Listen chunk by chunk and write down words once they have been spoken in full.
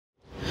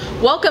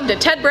Welcome to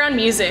Ted Brown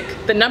Music,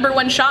 the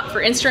 #1 shop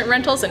for instrument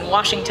rentals in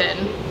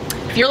Washington.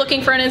 If you're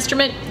looking for an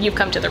instrument, you've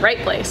come to the right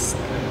place.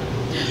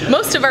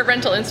 Most of our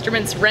rental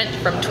instruments rent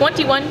from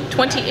 $21,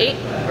 $28,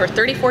 or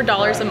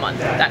 $34 a month.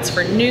 That's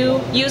for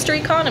new, used, or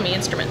economy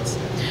instruments.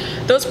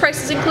 Those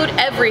prices include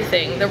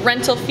everything: the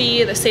rental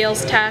fee, the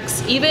sales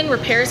tax, even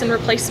repairs and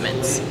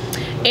replacements.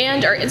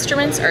 And our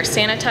instruments are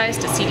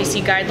sanitized to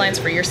CDC guidelines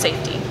for your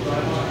safety.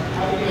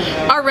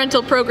 Our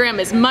rental program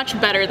is much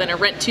better than a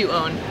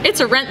rent-to-own. It's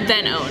a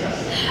rent-then-own.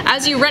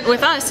 As you rent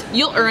with us,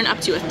 you'll earn up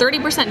to a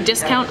 30%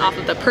 discount off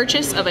of the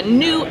purchase of a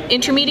new,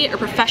 intermediate, or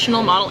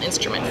professional model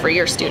instrument for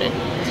your student.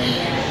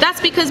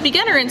 That's because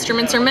beginner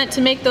instruments are meant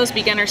to make those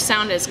beginners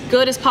sound as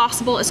good as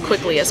possible, as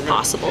quickly as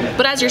possible.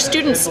 But as your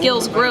students'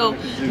 skills grow,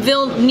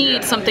 they'll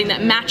need something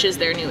that matches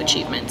their new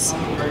achievements.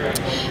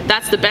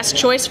 That's the best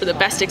choice for the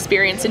best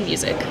experience in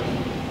music.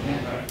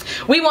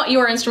 We want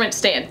your instrument to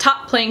stay in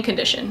top playing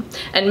condition,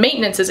 and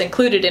maintenance is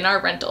included in our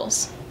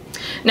rentals.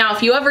 Now,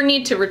 if you ever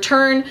need to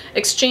return,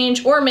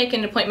 exchange, or make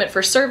an appointment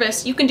for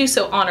service, you can do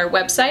so on our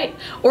website,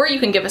 or you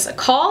can give us a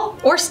call,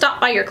 or stop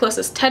by your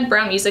closest Ted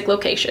Brown Music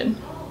location.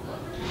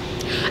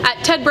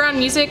 At Ted Brown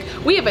Music,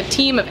 we have a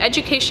team of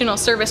educational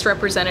service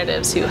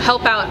representatives who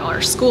help out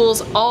our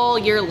schools all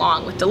year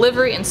long with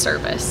delivery and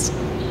service.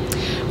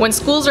 When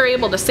schools are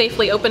able to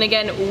safely open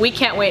again, we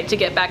can't wait to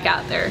get back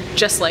out there,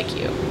 just like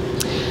you.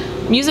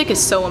 Music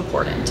is so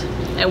important,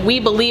 and we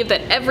believe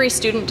that every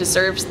student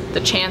deserves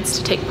the chance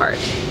to take part.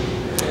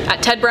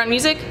 At Ted Brown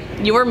Music,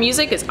 your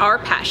music is our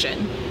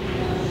passion.